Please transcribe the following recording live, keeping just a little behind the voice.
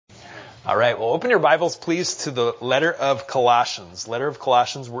All right, well, open your Bibles, please, to the letter of Colossians. Letter of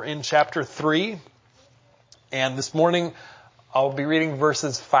Colossians, we're in chapter 3, and this morning I'll be reading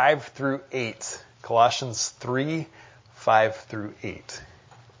verses 5 through 8. Colossians 3, 5 through 8.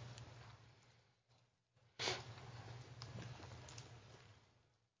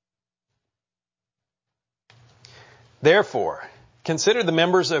 Therefore, consider the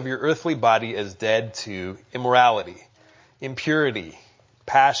members of your earthly body as dead to immorality, impurity,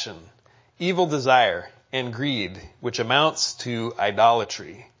 passion, evil desire, and greed, which amounts to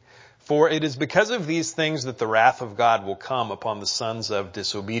idolatry. For it is because of these things that the wrath of God will come upon the sons of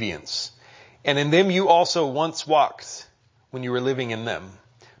disobedience. And in them you also once walked when you were living in them.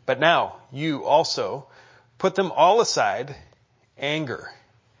 But now you also put them all aside: anger,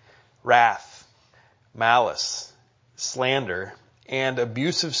 wrath, malice, slander, and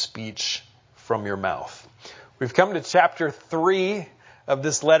abusive speech from your mouth. We've come to chapter 3 of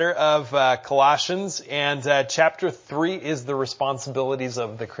this letter of Colossians, and chapter 3 is the responsibilities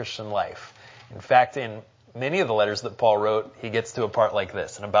of the Christian life. In fact, in many of the letters that Paul wrote, he gets to a part like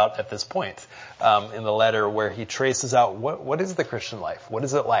this, and about at this point in the letter where he traces out what is the Christian life? What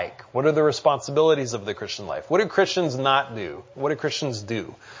is it like? What are the responsibilities of the Christian life? What do Christians not do? What do Christians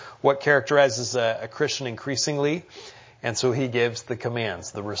do? What characterizes a Christian increasingly? And so he gives the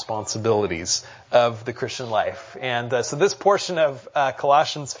commands, the responsibilities of the Christian life. And so this portion of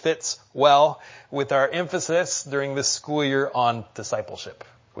Colossians fits well with our emphasis during this school year on discipleship,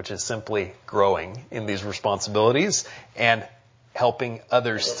 which is simply growing in these responsibilities and helping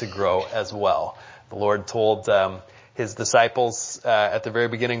others to grow as well. The Lord told his disciples at the very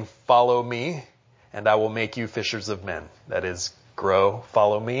beginning, "Follow me, and I will make you fishers of men." That is, grow,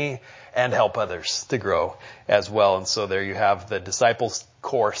 follow me, and help others to grow as well. And so there you have the disciples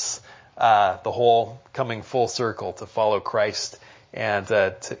course, the whole coming full circle to follow Christ and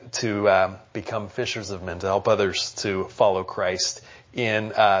to become fishers of men, to help others to follow Christ in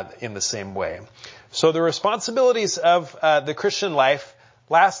the same way. So the responsibilities of the Christian life.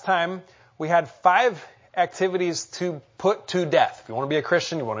 Last time we had 5 activities to put to death. If you want to be a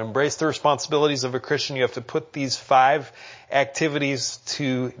Christian, you want to embrace the responsibilities of a Christian, you have to put these 5 activities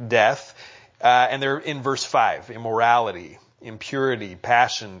to death. And they're in verse 5. Immorality, impurity,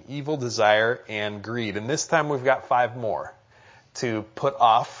 passion, evil desire, and greed. And this time we've got 5 more to put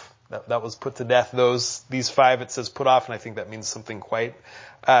off. That was put to death. These 5, it says put off, and I think that means something quite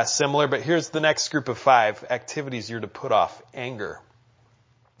similar. But here's the next group of 5 activities you're to put off. Anger.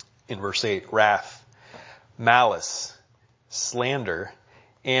 In verse 8, wrath, malice, slander,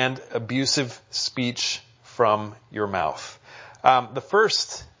 and abusive speech from your mouth. The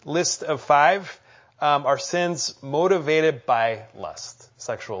first list of 5 are sins motivated by lust.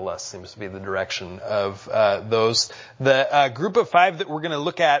 Sexual lust seems to be the direction of those. The group of 5 that we're going to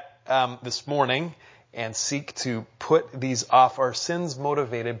look at this morning and seek to put these off are sins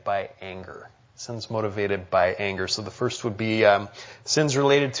motivated by anger. Sins motivated by anger. So the first would be sins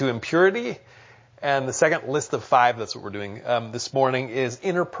related to impurity. And the second list of 5, that's what we're doing this morning, is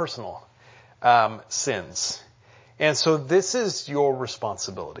interpersonal sins. And so this is your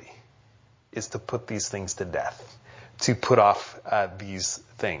responsibility, is to put these things to death, to put off these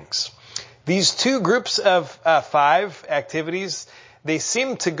things. These 2 groups of 5 activities, they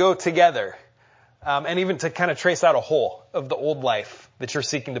seem to go together, and even to kind of trace out a whole of the old life that you're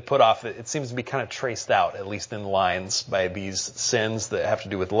seeking to put off. It seems to be kind of traced out, at least in lines, by these sins that have to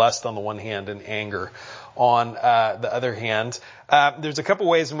do with lust on the one hand and anger on the other hand. There's a couple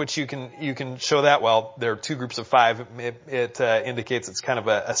ways in which you can show that. Well, there are 2 groups of 5. It indicates it's kind of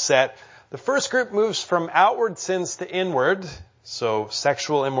a set. The first group moves from outward sins to inward. So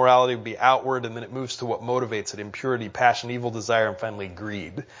sexual immorality would be outward, and then it moves to what motivates it: impurity, passion, evil desire, and finally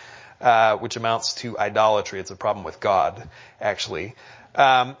greed, which amounts to idolatry. It's a problem with God, actually.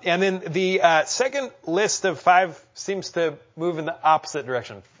 And then the second list of 5 seems to move in the opposite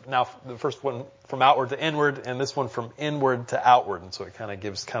direction. Now, the first one from outward to inward, and this one from inward to outward. And so it kind of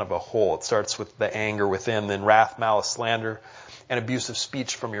gives kind of a whole. It starts with the anger within, then wrath, malice, slander, and abusive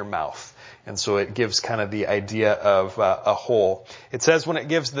speech from your mouth. And so it gives kind of the idea of a whole. It says when it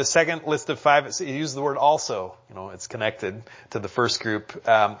gives the second list of 5, it uses the word also. It's connected to the first group.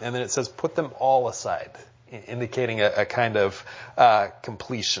 And then it says put them all aside, indicating a kind of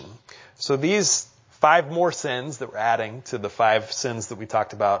completion. So these 5 more sins that we're adding to the 5 sins that we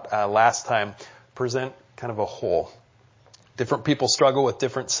talked about last time present kind of a whole. Different people struggle with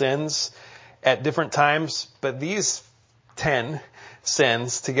different sins at different times, but these 10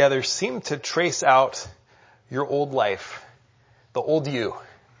 sins together seem to trace out your old life, the old you,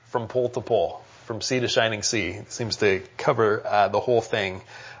 from pole to pole, from sea to shining sea. It seems to cover the whole thing,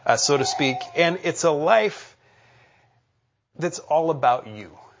 so to speak. And it's a life that's all about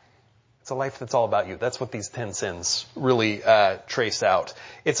you. It's a life that's all about you. That's what these 10 sins really trace out.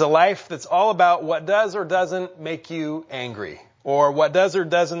 It's a life that's all about what does or doesn't make you angry, or what does or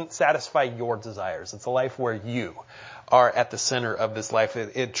doesn't satisfy your desires. It's a life where you are at the center of this life.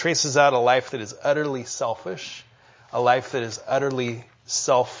 It traces out a life that is utterly selfish, a life that is utterly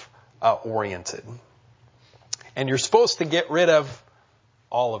self-oriented. And you're supposed to get rid of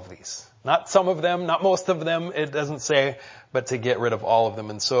all of these. Not some of them, not most of them, it doesn't say, but to get rid of all of them.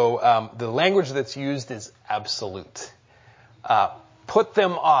 And so the language that's used is absolute. Put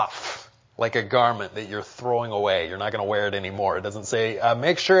them off like a garment that you're throwing away. You're not going to wear it anymore. It doesn't say,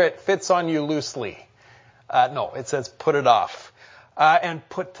 make sure it fits on you loosely. No, it says put it off. And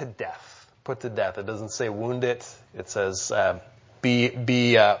put to death. Put to death. It doesn't say wound it. It says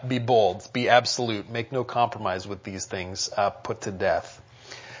be bold, be absolute, make no compromise with these things, put to death.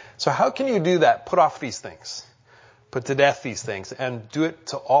 So how can you do that? Put off these things. Put to death these things, and do it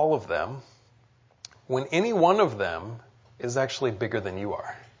to all of them when any one of them is actually bigger than you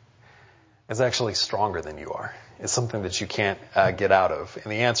are. Is actually stronger than you are. It's something that you can't get out of.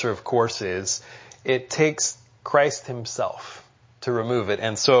 And the answer, of course, is it takes Christ himself to remove it.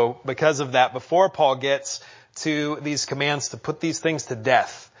 And so because of that, before Paul gets to these commands to put these things to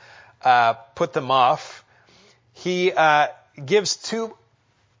death, put them off, he gives two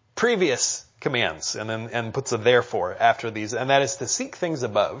previous commands and puts a therefore after these, and that is to seek things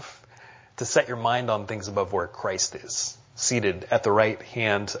above, to set your mind on things above where Christ is, seated at the right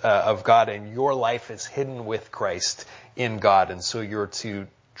hand of God, and your life is hidden with Christ in God, and so you're to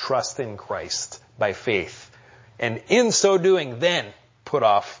trust in Christ by faith, and in so doing, then put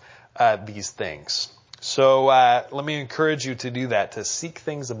off these things. So let me encourage you to do that, to seek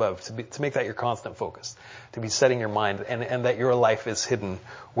things above, to make that your constant focus, to be setting your mind, and that your life is hidden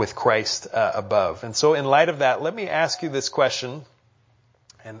with Christ above. And so in light of that, let me ask you this question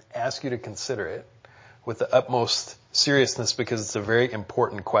and ask you to consider it with the utmost seriousness, because it's a very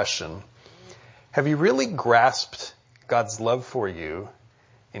important question. Have you really grasped God's love for you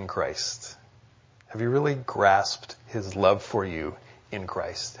in Christ? Have you really grasped his love for you in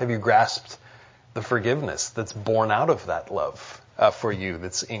Christ? Have you grasped the forgiveness that's born out of that love for you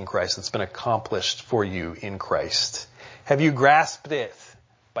that's in Christ, that's been accomplished for you in Christ? Have you grasped it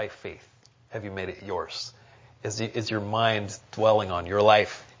by faith? Have you made it yours? Is your mind dwelling on your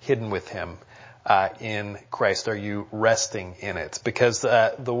life hidden with him in Christ? Are you resting in it? Because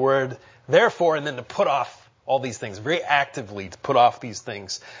the word therefore, and then to put off all these things, very actively to put off these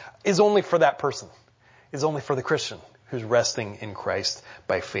things, is only for that person, is only for the Christian who's resting in Christ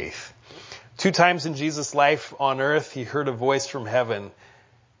by faith. 2 times in Jesus' life on earth, he heard a voice from heaven.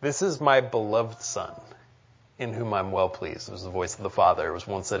 This is my beloved Son, in whom I'm well pleased. It was the voice of the Father. It was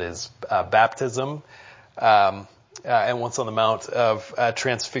once at his baptism and once on the Mount of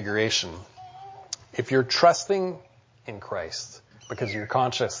Transfiguration. If you're trusting in Christ because you're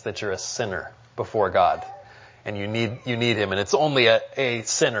conscious that you're a sinner before God and you need him, and it's only a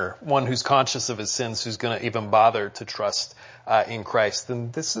sinner, one who's conscious of his sins, who's going to even bother to trust in Christ,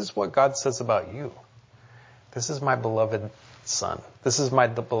 then this is what God says about you. This is my beloved son. This is my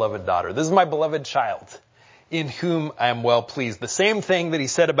beloved daughter. This is my beloved child in whom I am well pleased. The same thing that he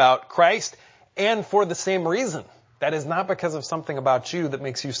said about Christ, and for the same reason. That is not because of something about you that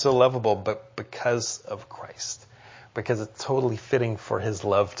makes you so lovable, but because of Christ. Because it's totally fitting for his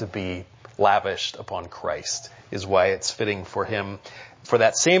love to be lavished upon Christ is why it's fitting for him, for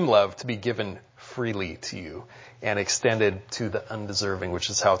that same love to be given freely to you and extended to the undeserving, which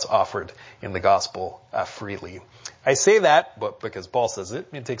is how it's offered in the gospel freely. I say that, but because Paul says it,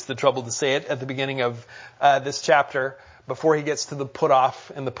 he takes the trouble to say it at the beginning of this chapter before he gets to the put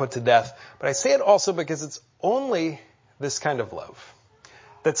off and the put to death. But I say it also because it's only this kind of love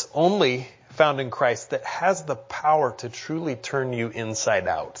that's only found in Christ that has the power to truly turn you inside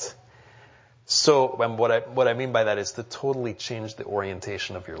out. So what I mean by that is to totally change the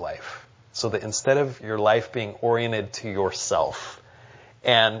orientation of your life. So that instead of your life being oriented to yourself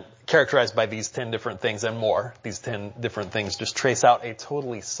and characterized by these 10 different things and more, these 10 different things, just trace out a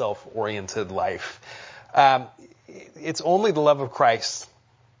totally self-oriented life. It's only the love of Christ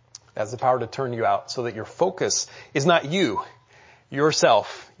that has the power to turn you out so that your focus is not you,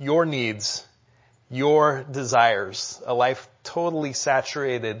 yourself, your needs, your desires, a life totally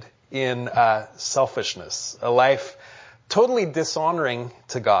saturated in selfishness, a life totally dishonoring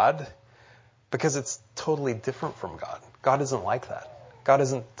to God because it's totally different from God. God isn't like that. God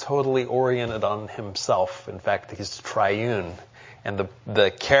isn't totally oriented on himself. In fact, he's triune And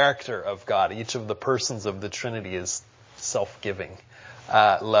the character of God, each of the persons of the Trinity, is self-giving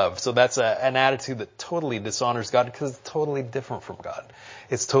love. So that's an attitude that totally dishonors God because it's totally different from God.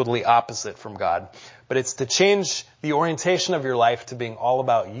 It's totally opposite from God. But it's to change the orientation of your life to being all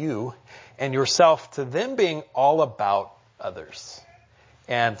about you and yourself to then being all about others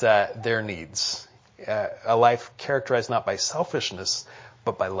and their needs. A life characterized not by selfishness,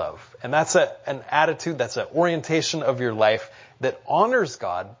 but by love. And that's an attitude, that's an orientation of your life that honors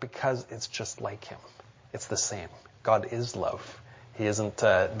God because it's just like Him. It's the same. God is love. He isn't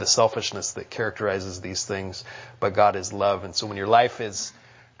the selfishness that characterizes these things, but God is love. And so when your life is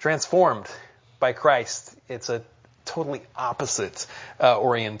transformed by Christ, it's a totally opposite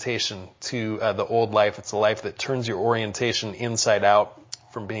orientation to the old life. It's a life that turns your orientation inside out,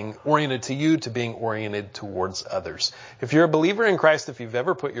 from being oriented to you to being oriented towards others. If you're a believer in Christ, if you've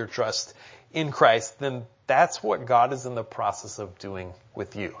ever put your trust in Christ, then that's what God is in the process of doing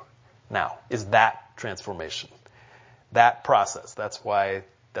with you now, is that transformation. That process. That's why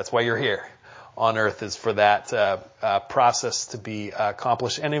you're here on earth, is for that process to be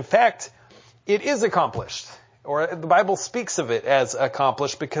accomplished. And in fact, it is accomplished. Or the Bible speaks of it as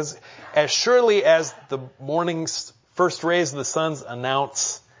accomplished, because as surely as the morning's first rays of the sun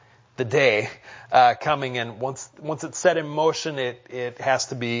announce the day coming, and once it's set in motion, it has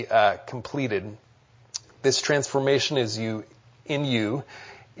to be completed. This transformation in you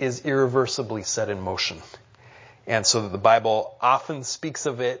is irreversibly set in motion. And so the Bible often speaks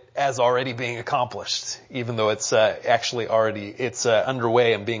of it as already being accomplished, even though it's actually already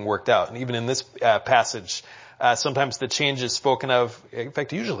underway and being worked out. And even in this passage, sometimes the change is spoken of, in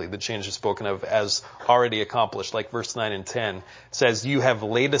fact, usually the change is spoken of as already accomplished. Like verse 9 and 10 says, you have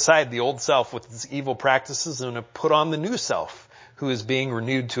laid aside the old self with its evil practices and have put on the new self, who is being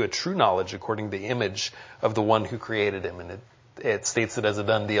renewed to a true knowledge according to the image of the one who created him. And it states it as a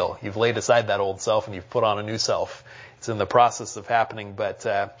done deal. You've laid aside that old self and you've put on a new self. It's in the process of happening, but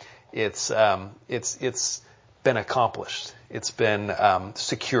it's been accomplished. It's been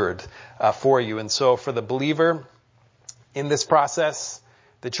secured for you. And so for the believer in this process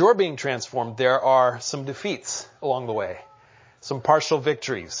that you're being transformed, there are some defeats along the way, some partial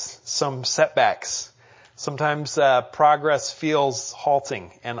victories, some setbacks. Sometimes progress feels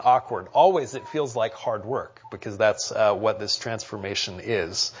halting and awkward. Always it feels like hard work, because that's what this transformation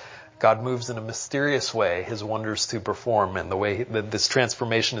is. God moves in a mysterious way, His wonders to perform, and the way that this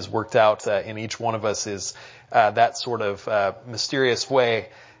transformation is worked out in each one of us is that sort of mysterious way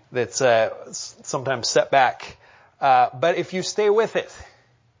that's sometimes set back. But if you stay with it,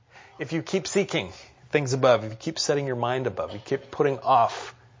 if you keep seeking things above, if you keep setting your mind above, you keep putting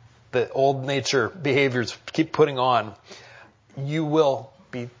off the old nature behaviors, keep putting on, you will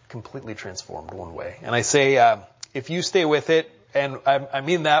be completely transformed one way. And I say, if you stay with it, and I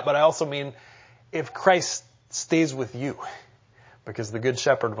mean that, but I also mean if Christ stays with you. Because the Good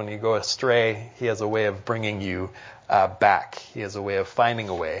Shepherd, when you go astray, He has a way of bringing you back. He has a way of finding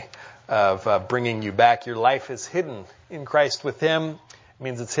a way of bringing you back. Your life is hidden in Christ with Him. It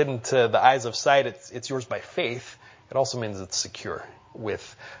means it's hidden to the eyes of sight. It's yours by faith. It also means it's secure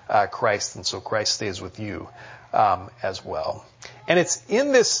with Christ, and so Christ stays with you as well. And it's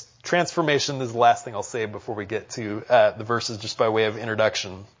in this transformation, this is the last thing I'll say before we get to the verses, just by way of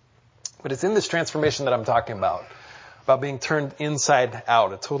introduction, but it's in this transformation that I'm talking about being turned inside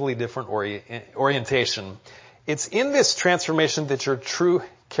out, a totally different orientation. It's in this transformation that your true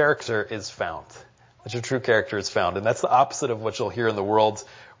character is found. And that's the opposite of what you'll hear in the world,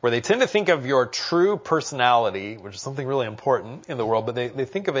 where they tend to think of your true personality, which is something really important in the world, but they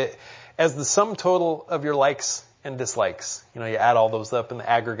think of it as the sum total of your likes and dislikes. You add all those up in the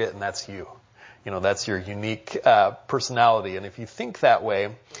aggregate, and that's you. That's your unique personality. And if you think that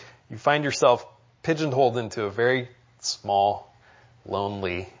way, you find yourself pigeonholed into a very small,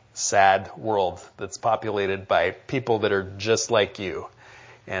 lonely, sad world that's populated by people that are just like you.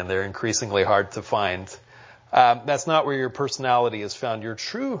 And they're increasingly hard to find. That's not where your personality is found. Your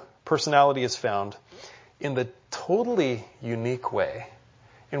true personality is found in the totally unique way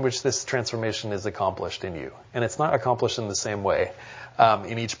in which this transformation is accomplished in you. And it's not accomplished in the same way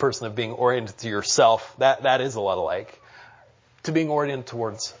in each person, of being oriented to yourself. That is a lot alike, to being oriented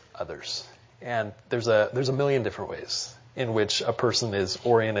towards others. And there's a million different ways in which a person is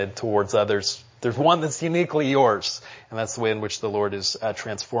oriented towards others. There's one that's uniquely yours, and that's the way in which the Lord is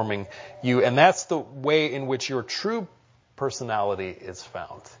transforming you. And that's the way in which your true personality is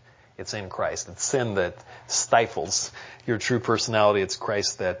found. It's in Christ. It's sin that stifles your true personality. It's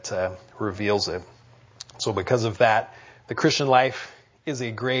Christ that reveals it. So because of that, the Christian life is a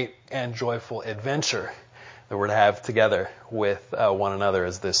great and joyful adventure that we're to have together with one another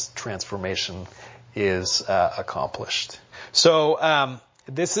as this transformation is accomplished. So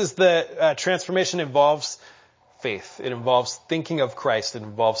this is the transformation involves faith. It involves thinking of Christ. It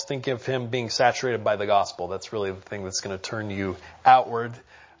involves thinking of him being saturated by the gospel. That's really the thing that's going to turn you outward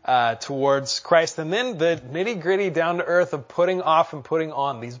towards Christ. And then the nitty-gritty down to earth of putting off and putting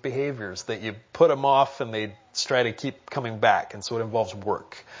on these behaviors that you put them off and they try to keep coming back. And so it involves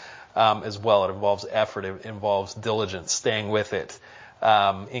work as well. It involves effort. It involves diligence, staying with it,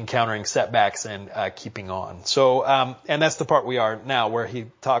 encountering setbacks and keeping on. So, and that's the part we are now, where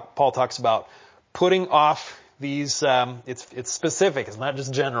Paul talks about putting off these. It's specific. It's not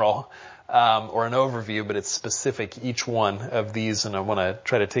just general or an overview, but it's specific, each one of these. And I want to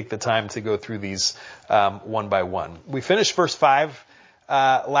try to take the time to go through these one by one. We finished verse 5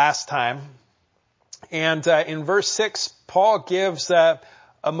 last time, and in verse 6, Paul gives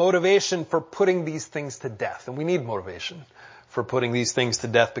a motivation for putting these things to death, and we need motivation for putting these things to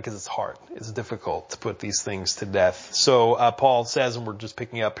death because it's hard. It's difficult to put these things to death. So Paul says, and we're just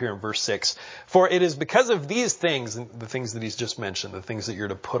picking up here in verse 6, for it is because of these things, the things that he's just mentioned, the things that you're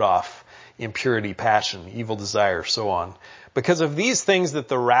to put off, impurity, passion, evil desire, so on, because of these things that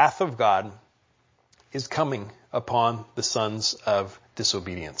the wrath of God is coming upon the sons of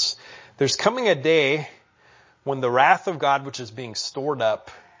disobedience. There's coming a day when the wrath of God, which is being stored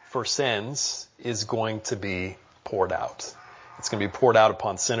up for sins, is going to be poured out. It's going to be poured out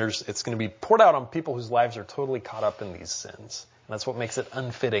upon sinners. It's going to be poured out on people whose lives are totally caught up in these sins. And that's what makes it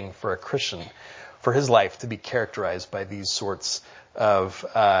unfitting for a Christian, for his life to be characterized by these sorts of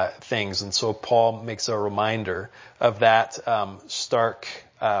things. And so Paul makes a reminder of that stark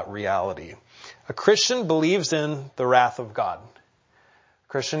reality. A Christian believes in the wrath of God. A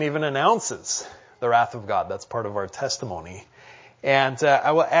Christian even announces the wrath of God. That's part of our testimony. And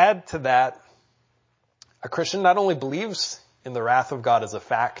I will add to that, a Christian not only believes in the wrath of God as a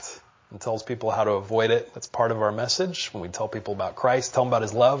fact and tells people how to avoid it. That's part of our message. When we tell people about Christ, tell them about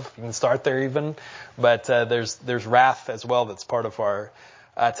his love. You can start there even. But there's wrath as well that's part of our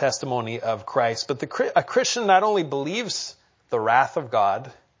testimony of Christ. But a Christian not only believes the wrath of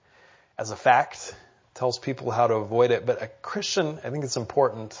God as a fact, tells people how to avoid it, but a Christian, I think it's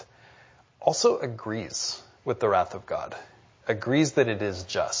important, also agrees with the wrath of God. Agrees that it is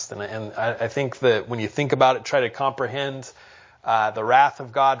just. And I think that when you think about it, try to comprehend the wrath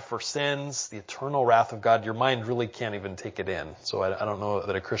of God for sins, the eternal wrath of God, your mind really can't even take it in. So I don't know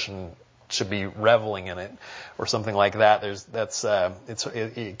that a Christian should be reveling in it or something like that.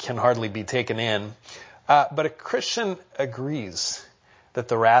 It can hardly be taken in. But a Christian agrees that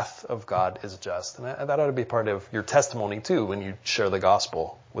the wrath of God is just. And that ought to be part of your testimony too when you share the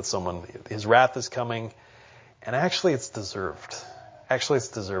gospel with someone. His wrath is coming, and actually it's deserved.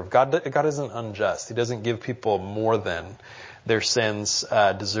 God isn't unjust. He doesn't give people more than their sins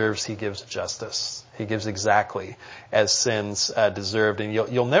deserves. He gives justice. He gives exactly as sins deserved. And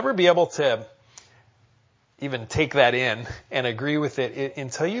you'll never be able to even take that in and agree with it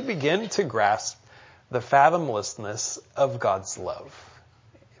until you begin to grasp the fathomlessness of God's love.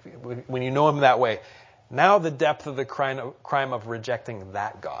 When you know him that way, now the depth of the crime of rejecting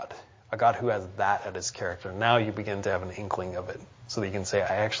that God, a God who has that at his character, now you begin to have an inkling of it. So that you can say,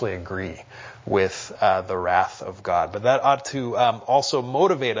 I actually agree with the wrath of God. But that ought to also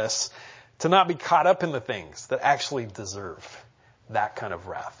motivate us to not be caught up in the things that actually deserve that kind of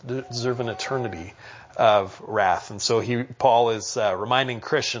wrath, deserve an eternity of wrath. And so Paul is reminding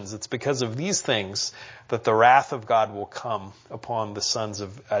Christians it's because of these things that the wrath of God will come upon the sons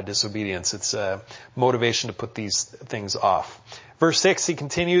of disobedience. It's a motivation to put these things off. Verse 6, he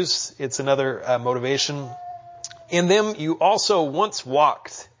continues. It's another motivation. In them you also once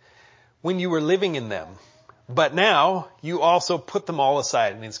walked when you were living in them. But now you also put them all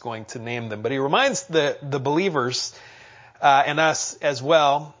aside. And he's going to name them. But he reminds the believers and us as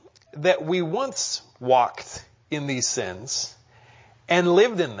well that we once walked in these sins and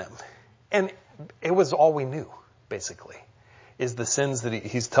lived in them. And it was all we knew, basically, is the sins that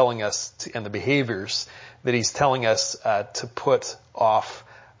he's telling us and the behaviors that he's telling us to put off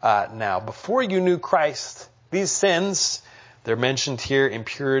now. Before you knew Christ, these sins, they're mentioned here: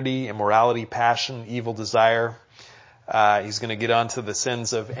 impurity, immorality, passion, evil desire. He's going to get onto the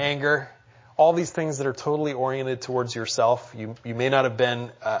sins of anger. All these things that are totally oriented towards yourself. You may not have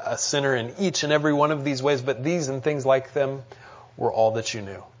been a sinner in each and every one of these ways, but these and things like them were all that you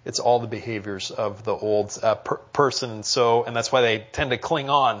knew. It's all the behaviors of the old person. And that's why they tend to cling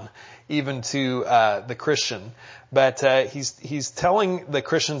on even to the Christian. But he's telling the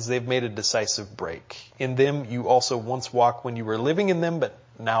Christians they've made a decisive break. In them you also once walked when you were living in them, but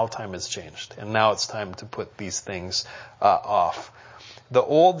now time has changed, and now it's time to put these things off. The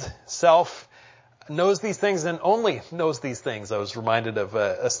old self knows these things and only knows these things. I was reminded of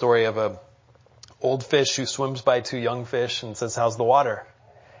a story of a old fish who swims by two young fish and says, "How's the water?"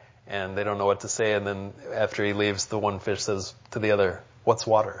 And they don't know what to say. And then after he leaves, the one fish says to the other, "What's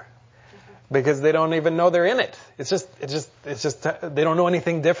water?" Because they don't even know they're in it. It's just they don't know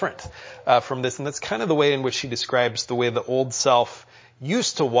anything different from this. And that's kind of the way in which he describes the way the old self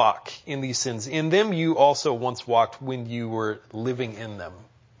used to walk in these sins. In them you also once walked when you were living in them.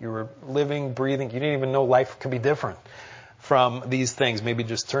 You were living, breathing. You didn't even know life could be different from these things. Maybe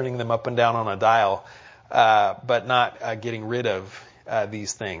just turning them up and down on a dial, but not getting rid of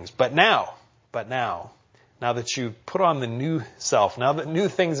these things. But now that you put on the new self, now that new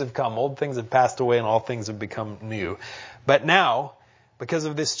things have come, old things have passed away and all things have become new. But now, because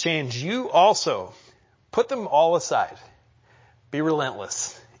of this change, you also put them all aside. Be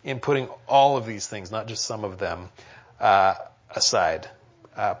relentless in putting all of these things, not just some of them, aside.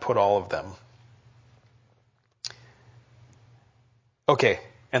 Put all of them. Okay,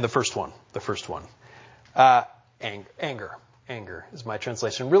 and the first one. Anger is my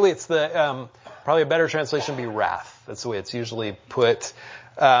translation. Really, it's probably a better translation would be wrath. That's the way it's usually put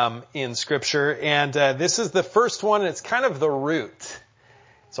in Scripture. And this is the first one, and it's kind of the root.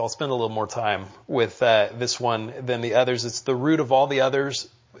 So I'll spend a little more time with this one than the others. It's the root of all the others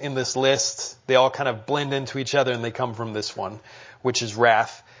in this list. They all kind of blend into each other, and they come from this one, which is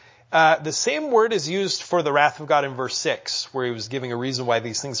wrath. The same word is used for the wrath of God in verse 6, where he was giving a reason why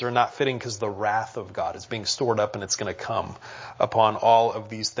these things are not fitting, because the wrath of God is being stored up and it's going to come upon all of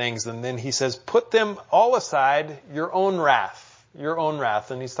these things. And then he says, put them all aside, your own wrath.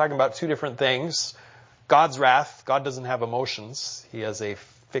 And he's talking about two different things. God's wrath. God doesn't have emotions. He has a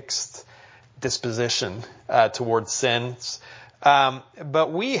fixed disposition towards sins.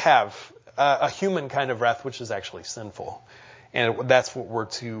 But we have a human kind of wrath, which is actually sinful. And that's what we're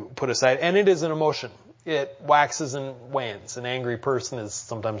to put aside. And it is an emotion. It waxes and wanes. An angry person is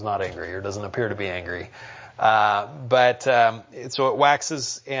sometimes not angry or doesn't appear to be angry. So it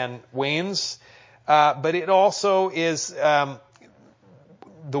waxes and wanes. But it also is, the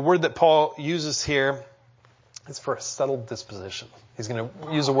word that Paul uses here is for a settled disposition. He's going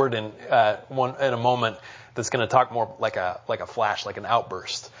to use a word in a moment that's going to talk more like a flash, like an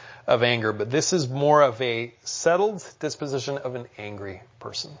outburst of anger. But this is more of a settled disposition of an angry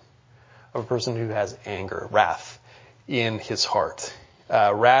person, of a person who has anger, wrath in his heart.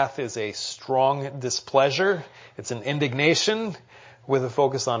 Wrath is a strong displeasure. It's an indignation with a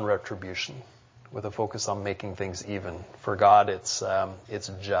focus on retribution, with a focus on making things even. For God, it's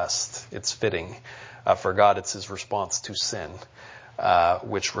just, it's fitting. For God, it's his response to sin,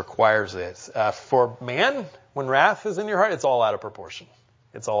 which requires it. For man, when wrath is in your heart, it's all out of proportion.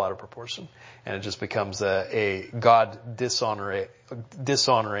 It's all out of proportion. And it just becomes a God dishonoring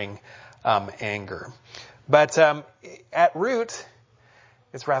anger. But at root,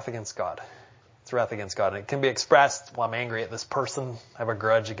 it's wrath against God. It's wrath against God. And it can be expressed, well, I'm angry at this person. I have a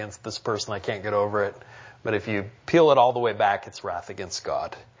grudge against this person. I can't get over it. But if you peel it all the way back, it's wrath against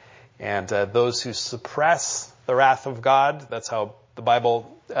God. And those who suppress the wrath of God, that's how the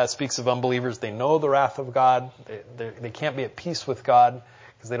Bible speaks of unbelievers. They know the wrath of God. They can't be at peace with God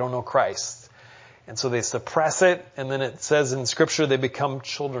because they don't know Christ. And so they suppress it, and then it says in Scripture they become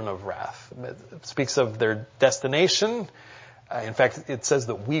children of wrath. It speaks of their destination. In fact, it says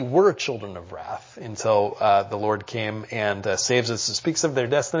that we were children of wrath until the Lord came and saves us. It speaks of their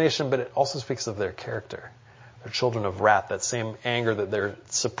destination, but it also speaks of their character. They're children of wrath. That same anger that they're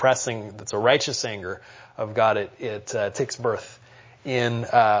suppressing, that's a righteous anger of God, it takes birth in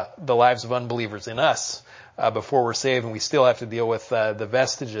the lives of unbelievers, in us, before we're saved, and we still have to deal with the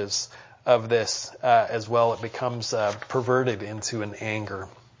vestiges of this as well. It becomes perverted into an anger.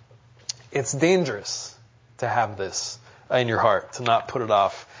 It's dangerous to have this in your heart, to not put it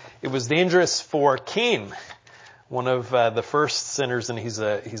off. It was dangerous for Cain, one of the first sinners, and he's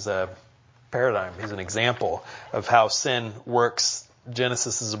a paradigm. He's an example of how sin works.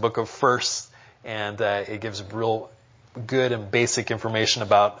 Genesis is a book of firsts, and it gives real good and basic information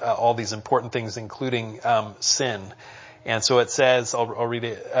about all these important things, including sin. And so it says, I'll read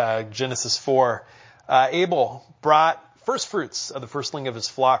it, Genesis 4, Abel brought first fruits of the firstling of his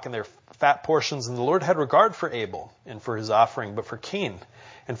flock and their fat portions, and the Lord had regard for Abel and for his offering, but for Cain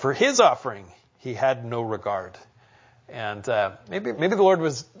and for his offering he had no regard. And maybe the Lord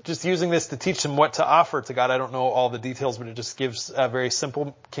was just using this to teach him what to offer to God. I don't know all the details, but it just gives a very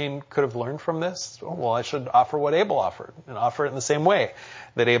simple. Cain could have learned from this. Oh, well, I should offer what Abel offered and offer it in the same way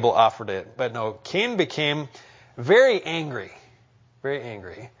that Abel offered it. But no, Cain became very angry very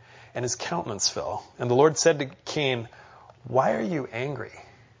angry, and his countenance fell. And the Lord said to Cain, "Why are you angry?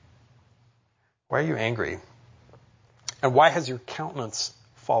 Why are you angry? And why has your countenance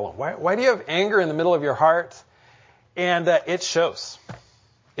fallen?" Why do you have anger in the middle of your heart? And it shows.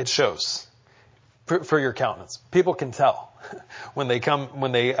 It shows for your countenance. People can tell when they come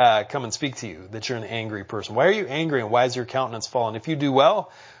and speak to you that you're an angry person. Why are you angry, and why is your countenance fallen? If you do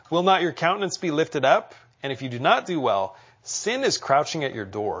well, will not your countenance be lifted up? And if you do not do well, sin is crouching at your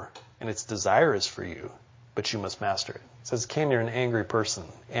door, and its desire is for you, but you must master it. It says, Cain, you're an angry person.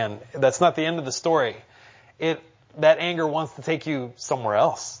 And that's not the end of the story. That anger wants to take you somewhere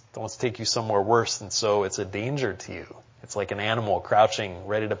else. It wants to take you somewhere worse, and so it's a danger to you. It's like an animal crouching,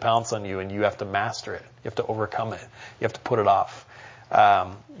 ready to pounce on you, and you have to master it. You have to overcome it. You have to put it off.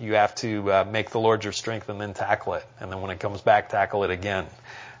 You have to make the Lord your strength and then tackle it. And then when it comes back, tackle it again.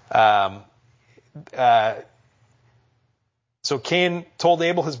 So Cain told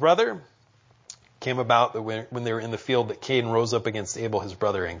Abel his brother. Came about that when they were in the field that Cain rose up against Abel his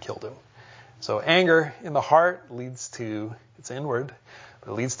brother and killed him. So anger in the heart leads to, it's inward,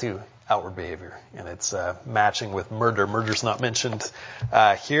 but it leads to outward behavior. And it's matching with murder. Murder's not mentioned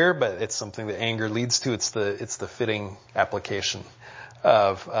here, but it's something that anger leads to. It's the fitting application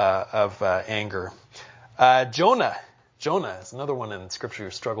of anger. Jonah is another one in Scripture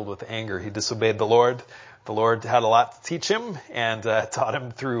who struggled with anger. He disobeyed the Lord. The Lord had a lot to teach him and taught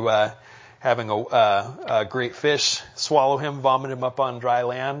him through having a great fish swallow him, vomit him up on dry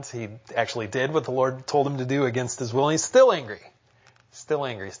land. He actually did what the Lord told him to do against his will. And he's still angry.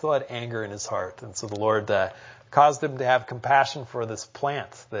 He still had anger in his heart. And so the Lord caused him to have compassion for this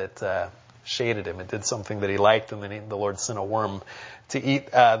plant that shaded him. It did something that he liked, and then the Lord sent a worm to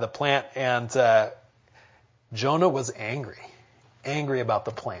eat the plant. And Jonah was angry about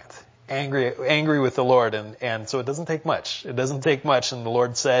the plant, angry with the Lord. And so it doesn't take much. And the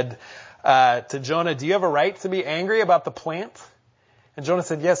Lord said to Jonah, "Do you have a right to be angry about the plant?" And Jonah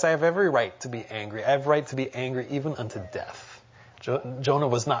said, "Yes, I have every right to be angry. I have right to be angry even unto death." Jonah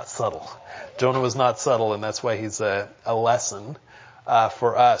was not subtle. And that's why he's a lesson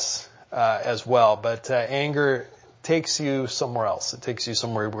for us as well. But anger takes you somewhere else. It takes you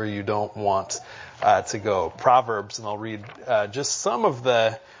somewhere where you don't want to go. Proverbs, and I'll read just some of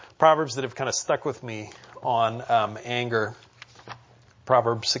the Proverbs that have kind of stuck with me on anger.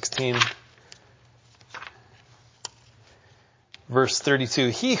 Proverbs 16, verse 32.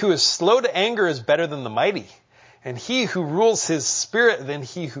 He who is slow to anger is better than the mighty, and he who rules his spirit than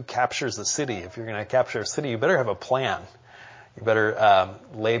he who captures a city. If you're going to capture a city, you better have a plan. You better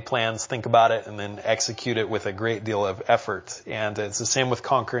lay plans, think about it, and then execute it with a great deal of effort. And it's the same with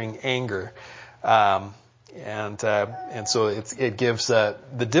conquering anger. And so it gives the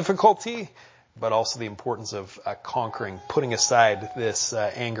difficulty, but also the importance of conquering, putting aside this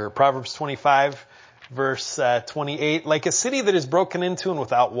anger. Proverbs 25, verse 28. Like a city that is broken into and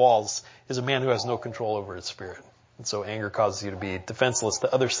without walls is a man who has no control over his spirit. And so anger causes you to be defenseless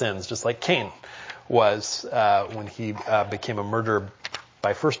to other sins, just like Cain was when he became a murderer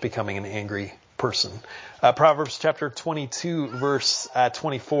by first becoming an angry person. Proverbs chapter 22, verse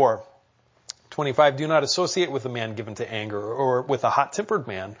 24. 25, do not associate with a man given to anger or with a hot-tempered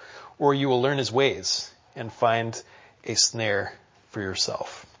man, or you will learn his ways and find a snare for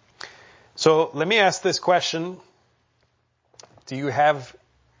yourself. So let me ask this question. Do you have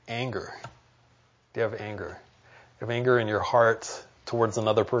anger? Do you have anger? Do you have anger in your heart towards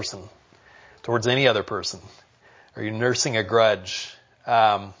another person? Towards any other person? Are you nursing a grudge?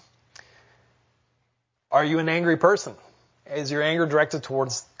 Are you an angry person? Is your anger directed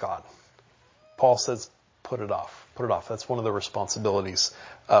towards God? Paul says, put it off. Put it off. That's one of the responsibilities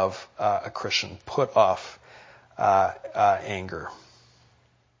of a Christian. Put off anger.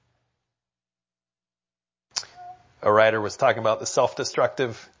 A writer was talking about the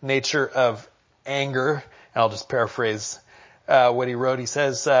self-destructive nature of anger. And I'll just paraphrase what he wrote. He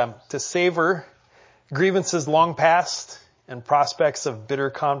says, to savor grievances long past and prospects of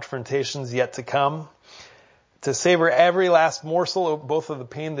bitter confrontations yet to come, to savor every last morsel of both of the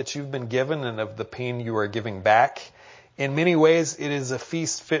pain that you've been given and of the pain you are giving back. In many ways, it is a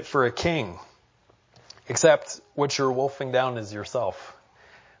feast fit for a king, except what you're wolfing down is yourself.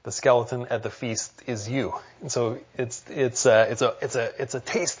 The skeleton at the feast is you. And so it's a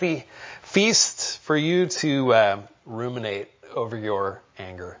tasty feast for you to ruminate over your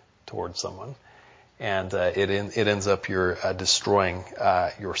anger towards someone. And it ends up you're destroying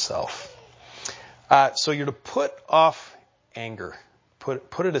yourself. So you're to put off anger.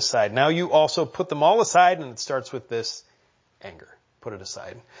 Put it aside. Now you also put them all aside, and it starts with this anger. Put it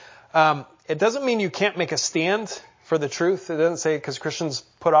aside. It doesn't mean you can't make a stand for the truth. It doesn't say because Christians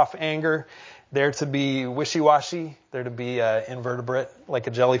put off anger, they're to be wishy-washy, they're to be invertebrate like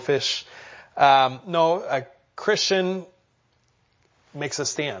a jellyfish. No, a Christian makes a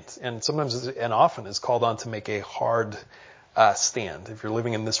stand, and sometimes and often is called on to make a hard stand. If you're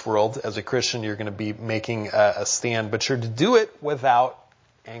living in this world as a Christian, you're going to be making a stand, but you're to do it without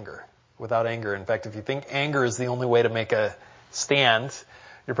anger. Without anger. In fact, if you think anger is the only way to make a stand,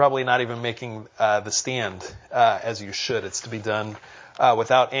 you're probably not even making the stand as you should. It's to be done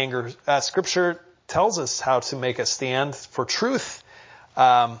without anger. Scripture tells us how to make a stand for truth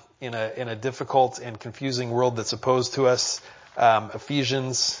in a difficult and confusing world that's opposed to us.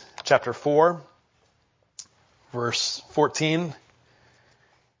 Ephesians chapter 4, verse 14.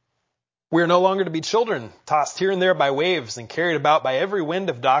 We are no longer to be children, tossed here and there by waves and carried about by every wind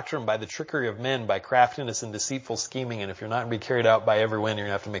of doctrine, by the trickery of men, by craftiness and deceitful scheming. And if you're not going to be carried out by every wind, you're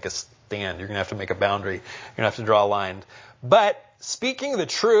going to have to make a stand. You're going to have to make a boundary. You're going to have to draw a line. But speaking the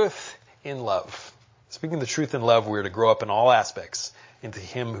truth in love. Speaking the truth in love, we're to grow up in all aspects into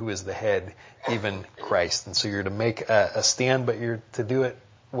Him who is the head, even Christ. And so you're to make a stand, but you're to do it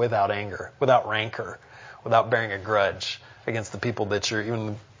without anger, without rancor, without bearing a grudge against the people that you're,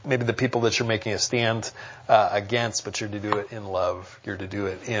 even maybe the people that you're making a stand against, but you're to do it in love. You're to do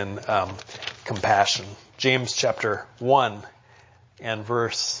it in compassion. James chapter 1 and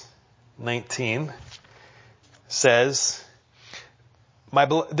verse 19 says,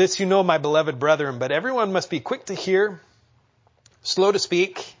 this you know, my beloved brethren, but everyone must be quick to hear, slow to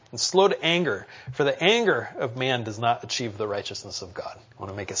speak, and slow to anger, for the anger of man does not achieve the righteousness of God. I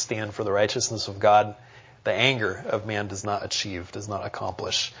want to make a stand for the righteousness of God. The anger of man does not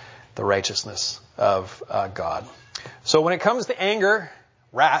accomplish the righteousness of God. So when it comes to anger,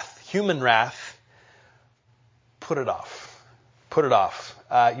 wrath, human wrath, put it off. Put it off.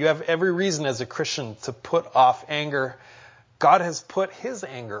 You have every reason as a Christian to put off anger. God has put His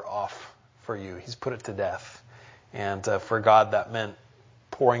anger off for you. He's put it to death. And for God, that meant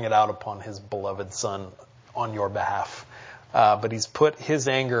pouring it out upon His beloved Son on your behalf. But He's put His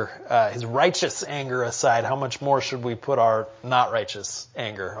anger, His righteous anger aside. How much more should we put our not righteous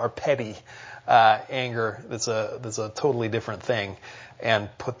anger, our petty anger that's a totally different thing,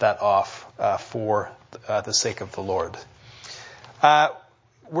 and put that off for the sake of the Lord.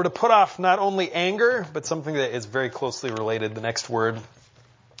 We're to put off not only anger, but something that is very closely related. The next word,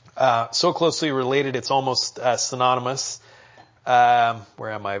 so closely related it's almost synonymous.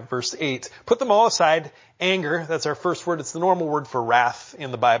 Where am I? Verse 8. Put them all aside. Anger, that's our first word. It's the normal word for wrath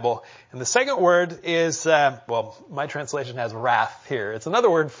in the Bible. And the second word is, my translation has wrath here. It's another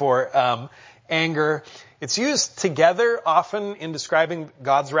word for anger. It's used together often in describing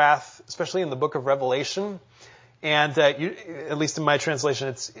God's wrath, especially in the book of Revelation. And at least in my translation,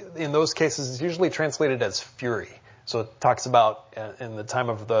 it's in those cases, it's usually translated as fury. So it talks about, in the time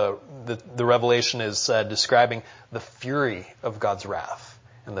of the Revelation is describing the fury of God's wrath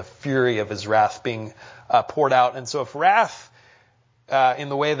and the fury of His wrath being poured out. And so if wrath, in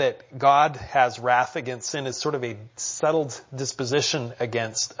the way that God has wrath against sin, is sort of a settled disposition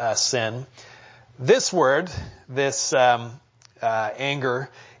against sin, this word, this anger,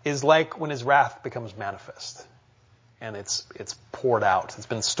 is like when His wrath becomes manifest. And it's poured out. It's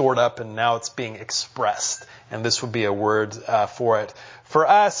been stored up and now it's being expressed. And this would be a word for it. For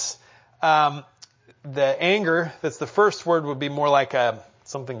us, the anger, that's the first word, would be more like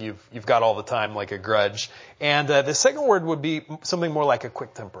something you've got all the time, like a grudge. And the second word would be something more like a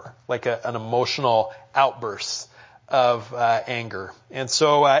quick temper, like an emotional outburst of anger. And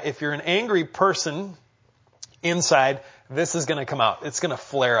so if you're an angry person inside, this is going to come out. It's going to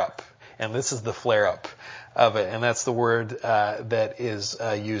flare up. And this is the flare up of it. And that's the word that is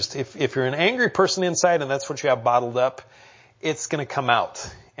used. If you're an angry person inside and that's what you have bottled up, it's going to come out.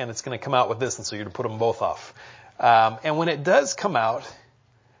 And it's going to come out with this. And so you're to put them both off. And when it does come out,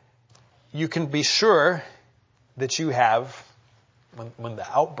 you can be sure that you have, when the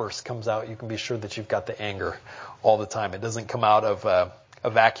outburst comes out, you can be sure that you've got the anger all the time. It doesn't come out of a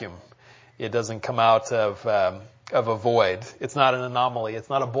vacuum. It doesn't come out of a void. It's not an anomaly. It's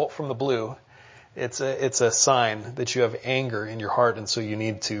not a bolt from the blue. It's a sign that you have anger in your heart, and so you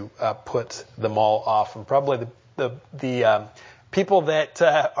need to put them all off. And probably the people that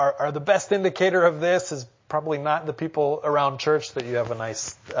are the best indicator of this is probably not the people around church that you have a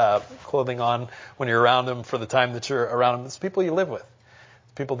nice clothing on when you're around them for the time that you're around them. It's people you live with.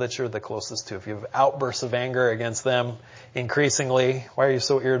 It's people that you're the closest to. If you have outbursts of anger against them increasingly, why are you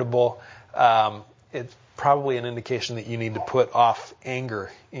so irritable? It's probably an indication that you need to put off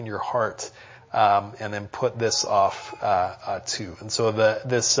anger in your heart. And then put this off too. And so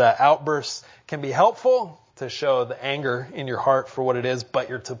this outburst can be helpful to show the anger in your heart for what it is, but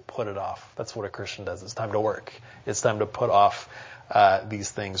you're to put it off. That's what a Christian does. It's time to work. It's time to put off these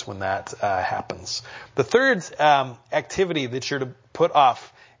things when that happens. The third activity that you're to put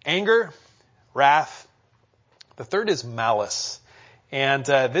off: anger, wrath. The third is malice. And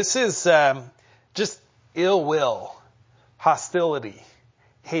this is just ill will, hostility,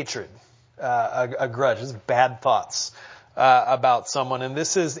 hatred, a grudge. This is bad thoughts about someone. And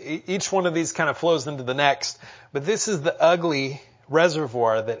this is, each one of these kind of flows into the next. But this is the ugly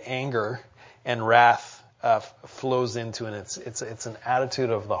reservoir that anger and wrath flows into, and it's an attitude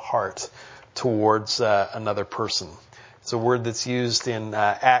of the heart towards another person. It's a word that's used in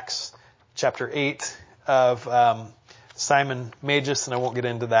Acts chapter 8 of Simon Magus, and I won't get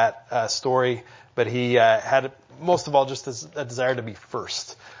into that story, but he had most of all just a desire to be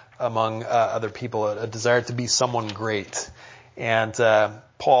first among other people, a desire to be someone great. And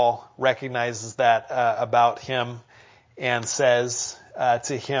Paul recognizes that about him and says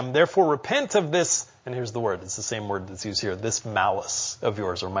to him, "Therefore repent of this," and here's the word, it's the same word that's used here, "this malice of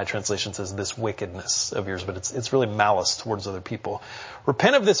yours," or my translation says "this wickedness of yours," but it's really malice towards other people.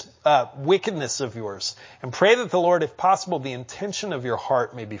 "Repent of this wickedness of yours, and pray that the Lord, if possible, the intention of your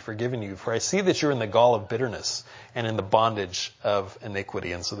heart may be forgiven you. For I see that you're in the gall of bitterness and in the bondage of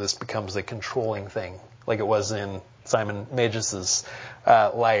iniquity." And so this becomes a controlling thing, like it was in Simon Magus's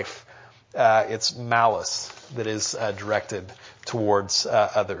life. It's malice that is directed towards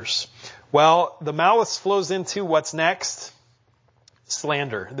others. Well, the malice flows into what's next?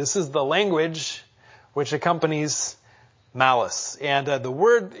 Slander. This is the language which accompanies malice. And the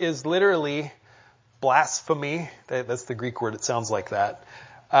word is literally blasphemy. That's the Greek word. It sounds like that.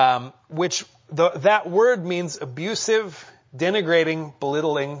 That word means abusive, denigrating,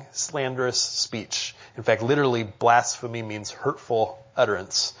 belittling, slanderous speech. In fact, literally, blasphemy means hurtful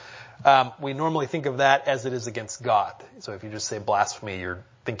utterance. We normally think of that as it is against God. So if you just say blasphemy, you're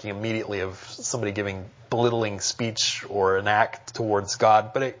thinking immediately of somebody giving belittling speech or an act towards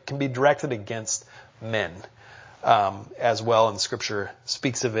God, but it can be directed against men as well, and Scripture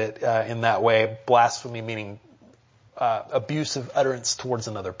speaks of it in that way. Blasphemy meaning abusive utterance towards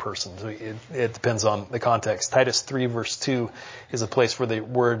another person. So it depends on the context. Titus 3 verse 2 is a place where the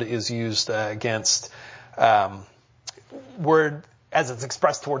word is used against word as it's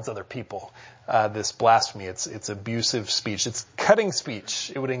expressed towards other people. This blasphemy, it's abusive speech. It's cutting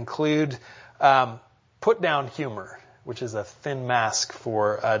speech. It would include put down humor, which is a thin mask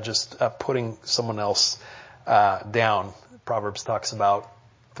for just putting someone else down. Proverbs talks about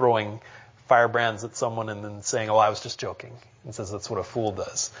throwing firebrands at someone and then saying, "Oh, I was just joking." It says that's what a fool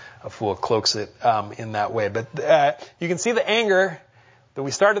does. A fool cloaks it in that way. But you can see the anger that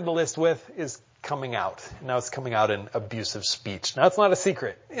we started the list with is coming out. Now it's coming out in abusive speech. Now it's not a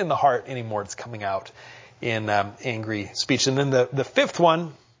secret in the heart anymore. It's coming out in angry speech. And then the fifth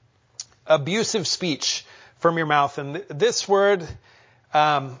one, abusive speech from your mouth. And this word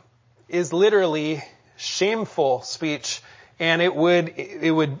is literally shameful speech. And it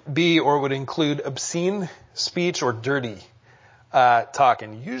would be or would include obscene speech or dirty talk.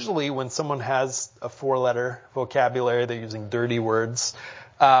 And usually when someone has a 4-letter vocabulary, they're using dirty words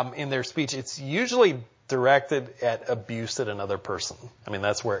in their speech, it's usually directed at abuse at another person. I mean,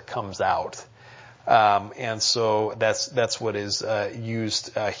 that's where it comes out. And so that's what is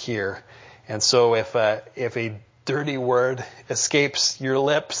used here. And so if a dirty word escapes your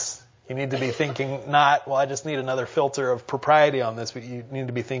lips, you need to be thinking not, well, I just need another filter of propriety on this, but you need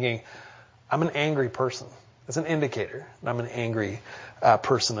to be thinking, I'm an angry person. It's an indicator. I'm an angry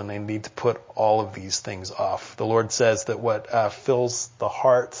person, and I need to put all of these things off. The Lord says that what fills the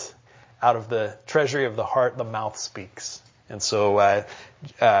heart, out of the treasury of the heart, the mouth speaks. And so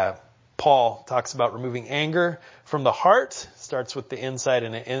Paul talks about removing anger from the heart, starts with the inside,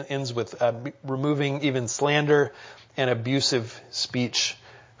 and it ends with removing even slander and abusive speech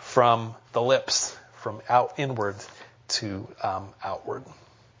from the lips, from inward to outward.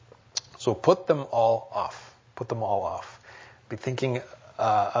 So put them all off. Put them all off. Be thinking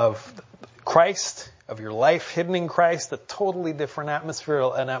of Christ, of your life hidden in Christ, a totally different atmosphere,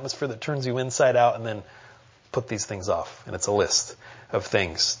 an atmosphere that turns you inside out, and then put these things off. And it's a list of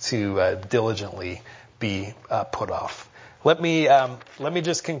things to diligently be put off. Let me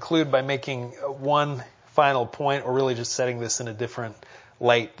just conclude by making one final point, or really just setting this in a different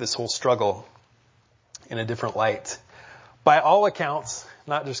light, this whole struggle in a different light. By all accounts,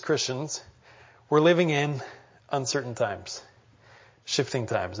 not just Christians, we're living in uncertain times, shifting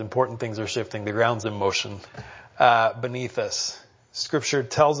times. Important things are shifting. The ground's in motion beneath us. Scripture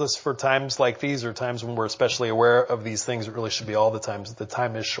tells us for times like these, or times when we're especially aware of these things, it really should be all the times, the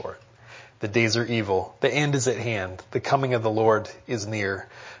time is short. The days are evil. The end is at hand. The coming of the Lord is near.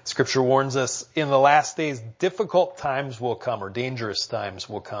 Scripture warns us in the last days, difficult times will come, or dangerous times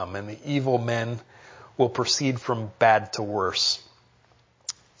will come, and the evil men will proceed from bad to worse.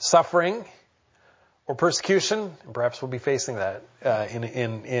 Suffering or persecution, and perhaps we'll be facing that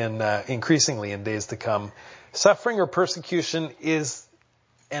increasingly in days to come. Suffering or persecution is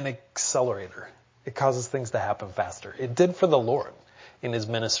an accelerator. It causes things to happen faster. It did for the Lord in his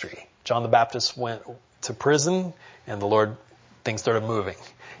ministry. John the Baptist went to prison, and things started moving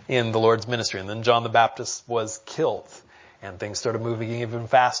in the Lord's ministry. And then John the Baptist was killed, and things started moving even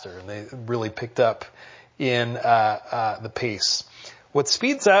faster, and they really picked up in the pace. What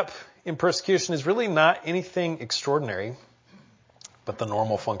speeds up in persecution is really not anything extraordinary, but the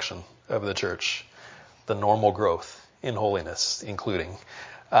normal function of the church, the normal growth in holiness, including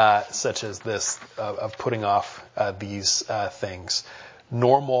such as this of putting off these things.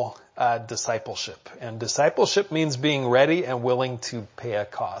 Normal discipleship. And discipleship means being ready and willing to pay a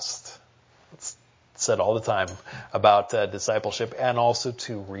cost. It's said all the time about discipleship, and also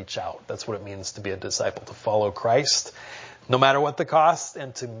to reach out. That's what it means to be a disciple, to follow Christ, no matter what the cost,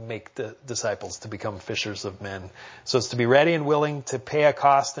 and to make the disciples, to become fishers of men. So it's to be ready and willing to pay a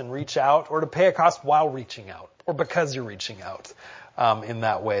cost and reach out, or to pay a cost while reaching out, or because you're reaching out. In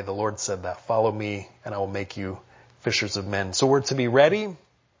that way, the Lord said that, follow me and I will make you fishers of men. So we're to be ready,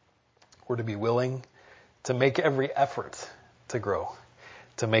 we're to be willing to make every effort to grow,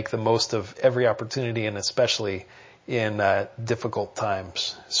 to make the most of every opportunity, and especially in difficult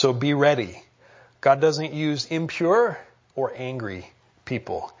times. So be ready. God doesn't use impure or angry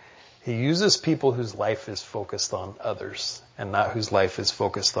people. He uses people whose life is focused on others and not whose life is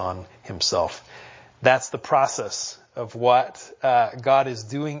focused on himself. That's the process of what God is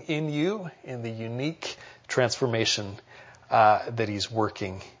doing in you, in the unique transformation that he's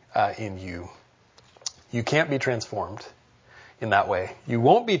working in you. You can't be transformed in that way. You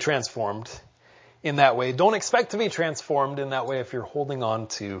won't be transformed in that way. Don't expect to be transformed in that way if you're holding on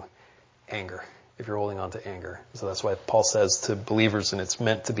to anger. So that's why Paul says to believers, and it's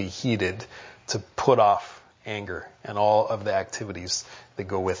meant to be heeded, to put off anger and all of the activities that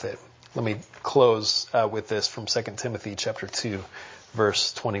go with it. Let me close with this from 2 Timothy chapter 2,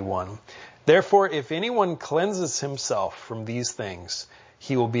 verse 21. Therefore, if anyone cleanses himself from these things,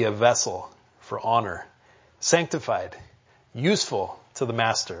 he will be a vessel for honor, sanctified, useful to the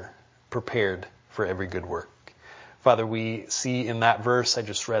master, prepared for every good work. Father, we see in that verse I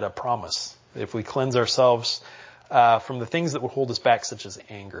just read a promise. If we cleanse ourselves from the things that will hold us back, such as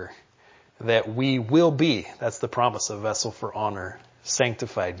anger, that we will be, that's the promise, a vessel for honor,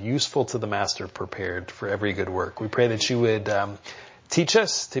 sanctified, useful to the master, prepared for every good work. We pray that you would teach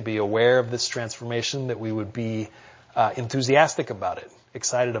us to be aware of this transformation, that we would be enthusiastic about it,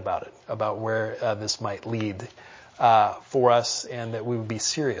 excited about it, about where this might lead for us, and that we would be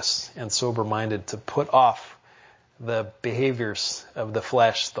serious and sober-minded to put off the behaviors of the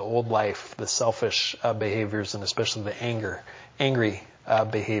flesh, the old life, the selfish behaviors, and especially the angry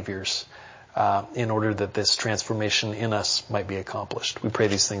behaviors, in order that this transformation in us might be accomplished. We pray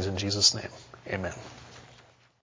these things in Jesus' name. Amen.